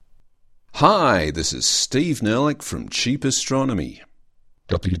Hi, this is Steve Nerlich from Cheap Astronomy.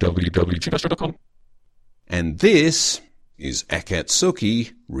 www.cheapastronomy.com. And this is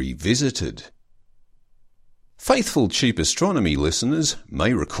Akatsuki Revisited. Faithful Cheap Astronomy listeners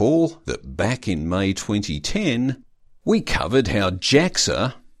may recall that back in May 2010, we covered how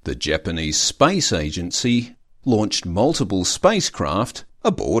JAXA, the Japanese Space Agency, launched multiple spacecraft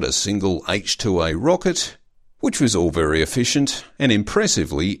aboard a single H-2A rocket, which was all very efficient and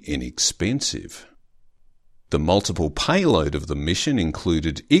impressively inexpensive. The multiple payload of the mission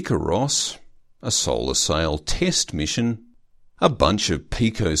included Icaros, a solar sail test mission, a bunch of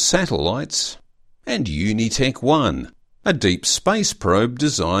Pico satellites, and Unitech-1, a deep space probe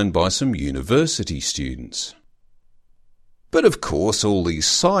designed by some university students. But of course all these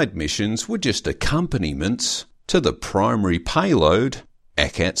side missions were just accompaniments to the primary payload,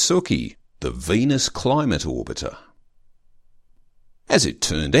 Akatsuki, the Venus Climate Orbiter. As it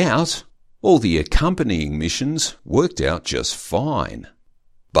turned out, all the accompanying missions worked out just fine.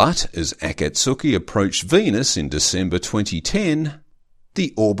 But as Akatsuki approached Venus in December 2010,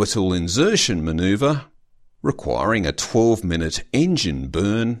 the orbital insertion maneuver, requiring a 12-minute engine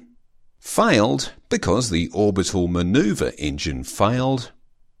burn, failed because the orbital maneuver engine failed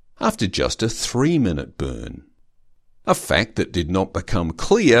after just a 3-minute burn. A fact that did not become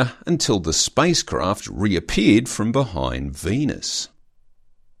clear until the spacecraft reappeared from behind Venus.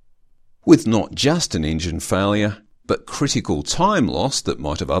 With not just an engine failure, but critical time loss that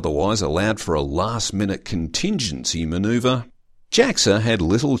might have otherwise allowed for a last-minute contingency maneuver, JAXA had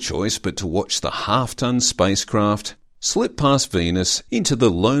little choice but to watch the half-ton spacecraft slip past Venus into the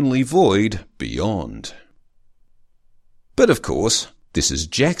lonely void beyond. But of course, this is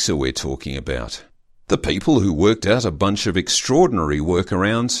JAXA we're talking about. The people who worked out a bunch of extraordinary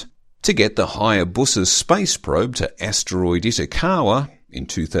workarounds to get the Hayabusa space probe to asteroid Itokawa in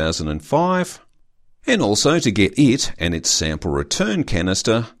 2005, and also to get it and its sample return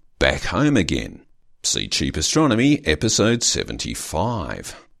canister back home again. See Cheap Astronomy episode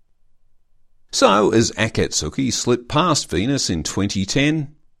 75. So, as Akatsuki slipped past Venus in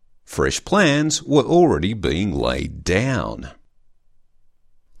 2010, fresh plans were already being laid down.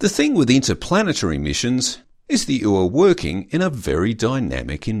 The thing with interplanetary missions is that you are working in a very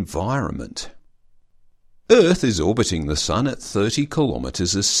dynamic environment. Earth is orbiting the Sun at 30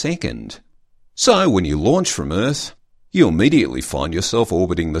 kilometers a second. So when you launch from Earth, you immediately find yourself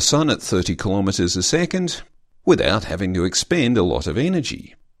orbiting the Sun at 30 kilometers a second without having to expend a lot of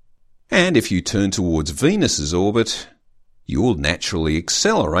energy. And if you turn towards Venus's orbit, you will naturally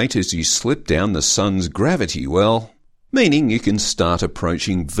accelerate as you slip down the Sun's gravity well, meaning you can start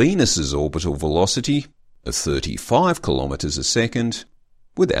approaching Venus's orbital velocity of 35 kilometers a second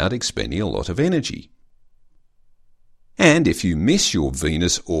without expending a lot of energy. And if you miss your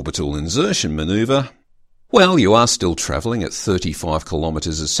Venus orbital insertion maneuver, well, you are still travelling at 35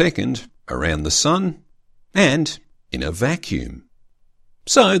 kilometers a second around the Sun and in a vacuum.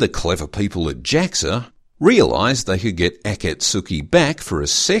 So the clever people at JAXA realised they could get Akatsuki back for a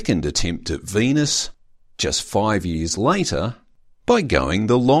second attempt at Venus just 5 years later by going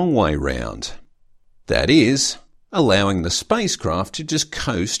the long way round. That is, allowing the spacecraft to just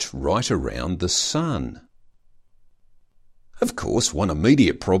coast right around the Sun. Of course, one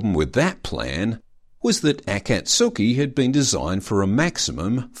immediate problem with that plan was that Akatsuki had been designed for a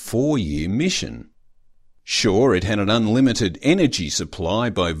maximum 4-year mission. Sure, it had an unlimited energy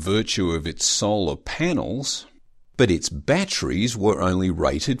supply by virtue of its solar panels, but its batteries were only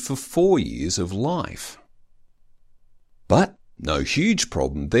rated for 4 years of life. But no huge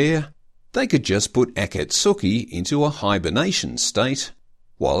problem there. They could just put Akatsuki into a hibernation state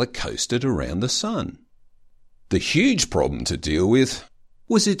while it coasted around the Sun. The huge problem to deal with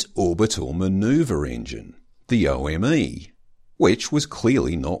was its orbital maneuver engine, the OME, which was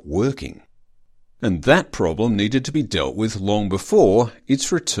clearly not working. And that problem needed to be dealt with long before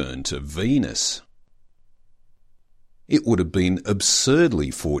its return to Venus. It would have been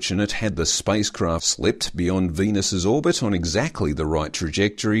absurdly fortunate had the spacecraft slipped beyond Venus's orbit on exactly the right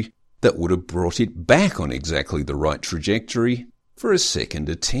trajectory that would have brought it back on exactly the right trajectory for a second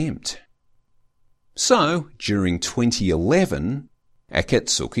attempt. So, during 2011,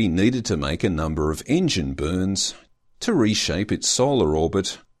 Akatsuki needed to make a number of engine burns to reshape its solar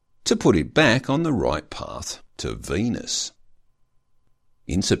orbit to put it back on the right path to Venus.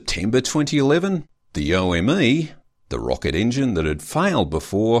 In September 2011, the OME, the rocket engine that had failed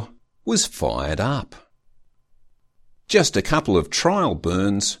before, was fired up. Just a couple of trial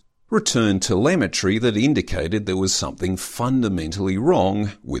burns returned telemetry that indicated there was something fundamentally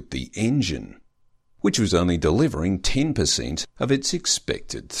wrong with the engine, which was only delivering 10% of its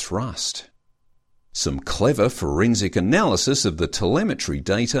expected thrust. Some clever forensic analysis of the telemetry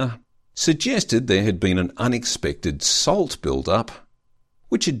data suggested there had been an unexpected salt build-up,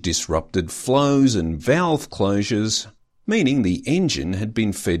 which had disrupted flows and valve closures, meaning the engine had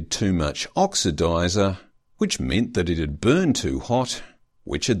been fed too much oxidizer, which meant that it had burned too hot,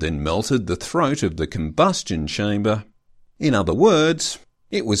 which had then melted the throat of the combustion chamber. In other words,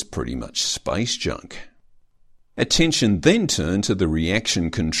 it was pretty much space junk. Attention then turned to the reaction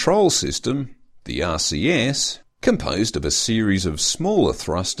control system, the RCS, composed of a series of smaller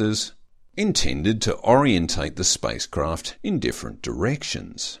thrusters intended to orientate the spacecraft in different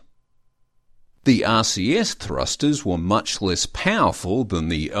directions. The RCS thrusters were much less powerful than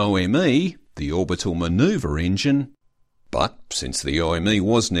the OME, the Orbital Maneuver Engine, but since the OME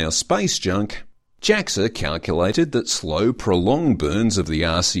was now space junk, JAXA calculated that slow, prolonged burns of the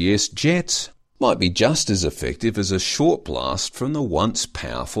RCS jets might be just as effective as a short blast from the once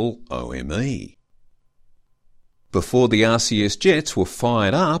powerful OME. Before the RCS jets were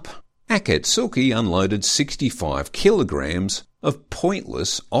fired up, Akatsuki unloaded 65 kilograms of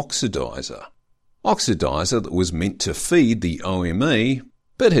pointless oxidizer. Oxidizer that was meant to feed the OME,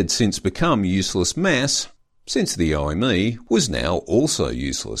 but had since become useless mass, since the OME was now also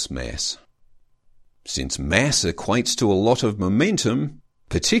useless mass. Since mass equates to a lot of momentum,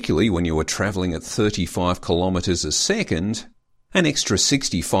 particularly when you are travelling at 35 kilometres a second, an extra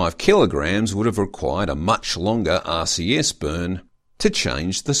 65 kilograms would have required a much longer RCS burn to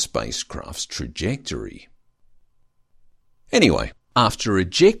change the spacecraft's trajectory. Anyway, after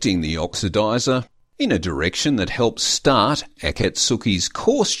ejecting the oxidizer in a direction that helped start Akatsuki's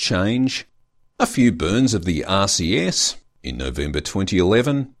course change, a few burns of the RCS in November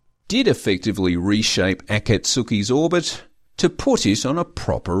 2011 did effectively reshape Akatsuki's orbit to put it on a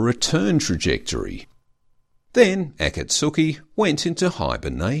proper return trajectory. Then Akatsuki went into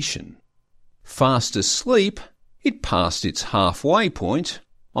hibernation. Fast asleep, it passed its halfway point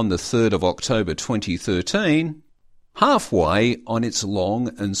on the 3rd of October 2013, halfway on its long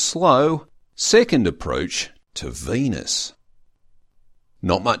and slow second approach to Venus.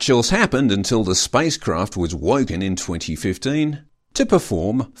 Not much else happened until the spacecraft was woken in 2015 to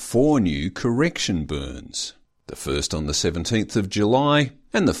perform 4 new correction burns, the first on the 17th of July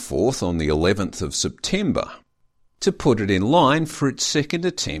and the fourth on the 11th of September, to put it in line for its second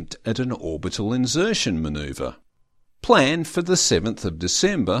attempt at an orbital insertion manoeuvre, planned for the 7th of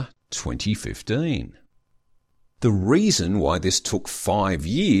December 2015. The reason why this took 5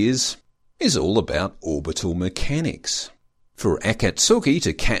 years is all about orbital mechanics. For Akatsuki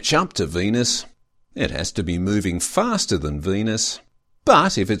to catch up to Venus, it has to be moving faster than Venus,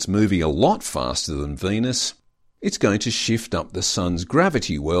 but if it's moving a lot faster than Venus, it's going to shift up the Sun's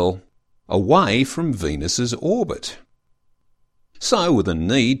gravity well away from Venus's orbit. So, with a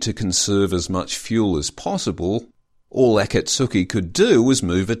need to conserve as much fuel as possible, all Akatsuki could do was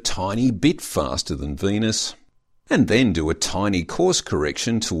move a tiny bit faster than Venus, and then do a tiny course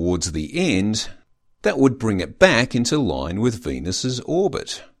correction towards the end that would bring it back into line with Venus's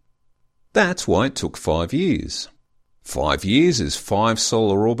orbit. That's why it took 5 years. 5 years is 5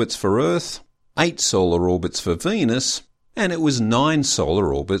 solar orbits for Earth, 8 solar orbits for Venus, and it was 9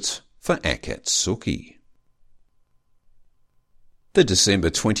 solar orbits for Akatsuki. The December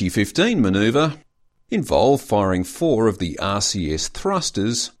 2015 manoeuvre involved firing 4 of the RCS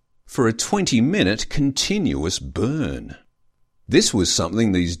thrusters for a 20-minute continuous burn. This was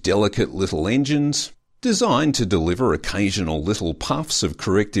something these delicate little engines, designed to deliver occasional little puffs of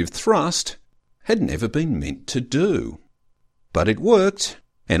corrective thrust, had never been meant to do. But it worked,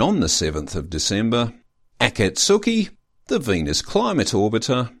 and on the 7th of December, Akatsuki, the Venus Climate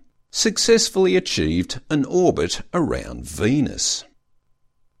Orbiter, successfully achieved an orbit around Venus.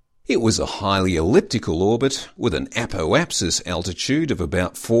 It was a highly elliptical orbit with an apoapsis altitude of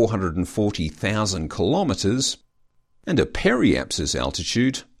about 440,000 kilometres and a periapsis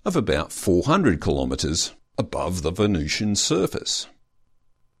altitude of about 400 kilometres above the Venusian surface.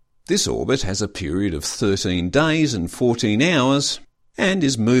 This orbit has a period of 13 days and 14 hours and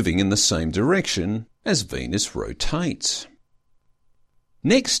is moving in the same direction as Venus rotates.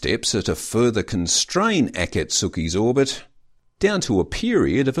 Next steps are to further constrain Akatsuki's orbit down to a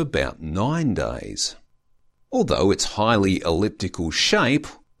period of about 9 days. Although its highly elliptical shape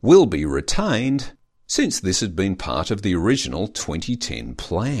will be retained, since this had been part of the original 2010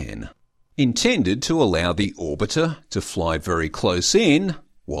 plan, intended to allow the orbiter to fly very close in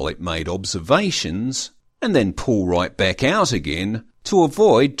while it made observations and then pull right back out again to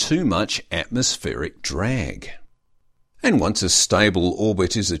avoid too much atmospheric drag. And once a stable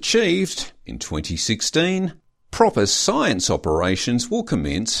orbit is achieved, in 2016, proper science operations will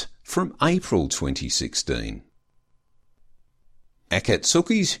commence from April 2016.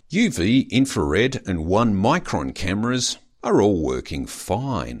 Akatsuki's UV, infrared and 1 micron cameras are all working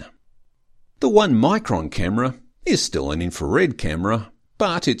fine. The 1 micron camera is still an infrared camera,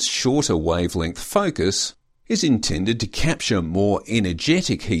 but its shorter wavelength focus is intended to capture more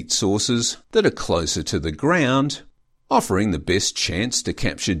energetic heat sources that are closer to the ground, offering the best chance to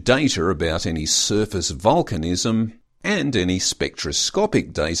capture data about any surface volcanism and any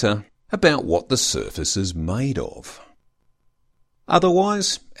spectroscopic data about what the surface is made of.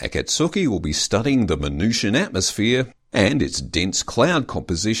 Otherwise, Akatsuki will be studying the Venusian atmosphere and its dense cloud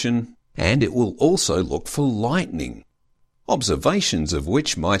composition, and it will also look for lightning, observations of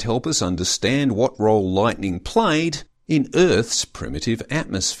which might help us understand what role lightning played in Earth's primitive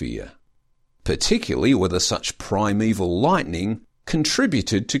atmosphere, particularly whether such primeval lightning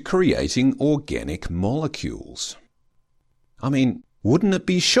contributed to creating organic molecules. I mean, wouldn't it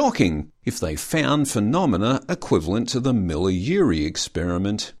be shocking if they found phenomena equivalent to the Miller-Urey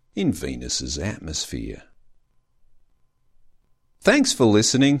experiment in Venus's atmosphere? Thanks for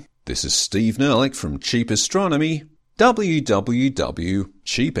listening. This is Steve Nerlich from Cheap Astronomy,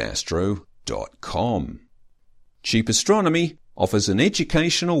 www.cheapastro.com. Cheap Astronomy offers an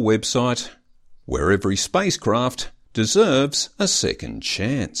educational website where every spacecraft deserves a second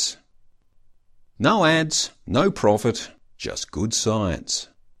chance. No ads, no profit, just good science.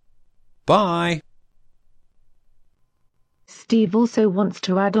 Bye. Steve also wants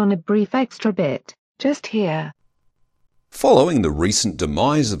to add on a brief extra bit, just here. Following the recent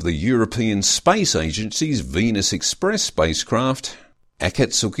demise of the European Space Agency's Venus Express spacecraft,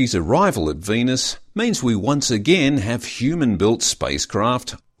 Akatsuki's arrival at Venus means we once again have human-built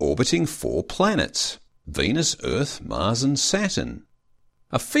spacecraft orbiting 4 planets: Venus, Earth, Mars and Saturn.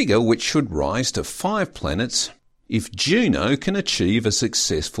 A figure which should rise to 5 planets if Juno can achieve a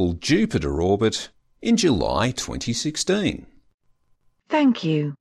successful Jupiter orbit in July 2016. Thank you.